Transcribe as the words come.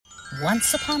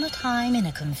Once upon a time in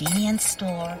a convenience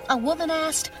store, a woman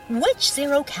asked, "Which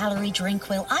zero-calorie drink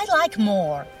will I like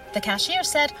more?" The cashier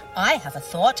said, "I have a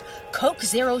thought. Coke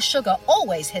Zero Sugar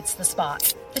always hits the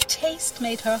spot." The taste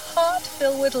made her heart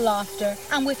fill with laughter,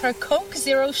 and with her Coke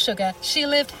Zero Sugar, she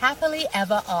lived happily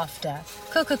ever after.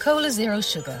 Coca-Cola Zero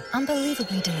Sugar,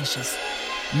 unbelievably delicious.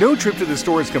 No trip to the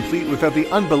store is complete without the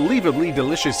unbelievably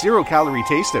delicious zero-calorie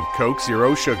taste of Coke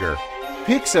Zero Sugar.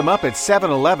 Pick some up at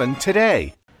 7-Eleven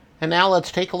today. And now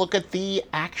let's take a look at the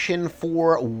action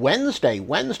for Wednesday.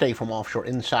 Wednesday from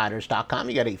OffshoreInsiders.com.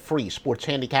 You got a free sports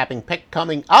handicapping pick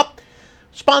coming up.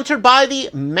 Sponsored by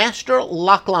the Master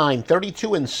Lock Line.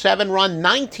 32-7 run,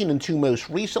 19-2 most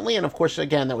recently. And of course,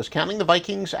 again, that was counting the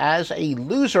Vikings as a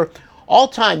loser.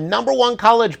 All-time #1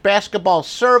 college basketball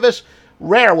service.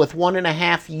 Rare with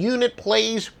 1.5 unit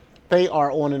plays. They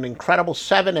are on an incredible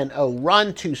 7-0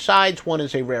 run. Two sides. One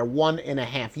is a rare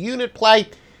 1.5 unit play.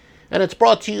 And it's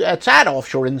brought to you, it's at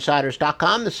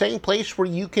OffshoreInsiders.com, the same place where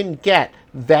you can get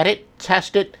vetted,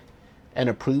 tested, and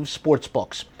approved sports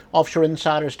books.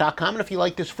 OffshoreInsiders.com. And if you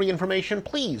like this free information,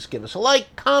 please give us a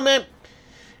like, comment,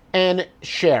 and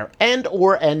share.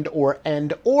 Or.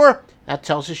 That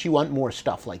tells us you want more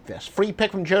stuff like this. Free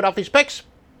pick from Joe Duffy's Picks.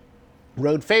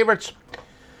 Road favorites.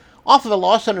 Off of a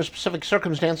loss under specific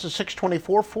circumstances,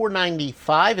 624,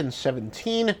 495, and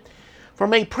 17.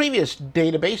 From a previous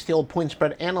database, the old point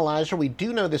spread analyzer, we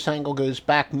do know this angle goes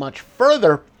back much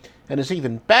further and is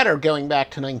even better going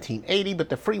back to 1980, but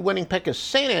the free winning pick is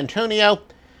San Antonio,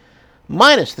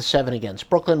 minus the 7 against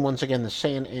Brooklyn. Once again, the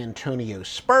San Antonio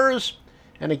Spurs.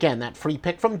 And again, that free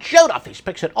pick from Joe Duffy's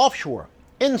Picks at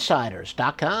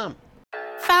OffshoreInsiders.com.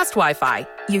 Fast Wi-Fi.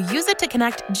 You use it to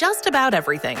connect just about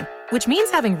everything, which means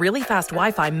having really fast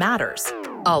Wi-Fi matters.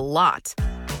 A lot.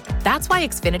 That's why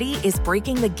Xfinity is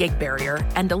breaking the gig barrier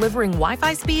and delivering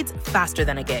Wi-Fi speeds faster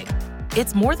than a gig.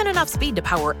 It's more than enough speed to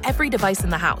power every device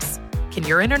in the house. Can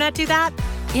your internet do that?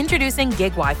 Introducing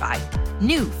Gig Wi-Fi.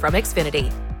 New from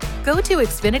Xfinity. Go to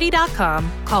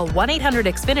Xfinity.com, call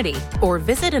 1-800-XFINITY, or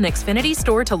visit an Xfinity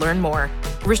store to learn more.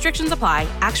 Restrictions apply.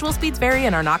 Actual speeds vary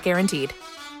and are not guaranteed.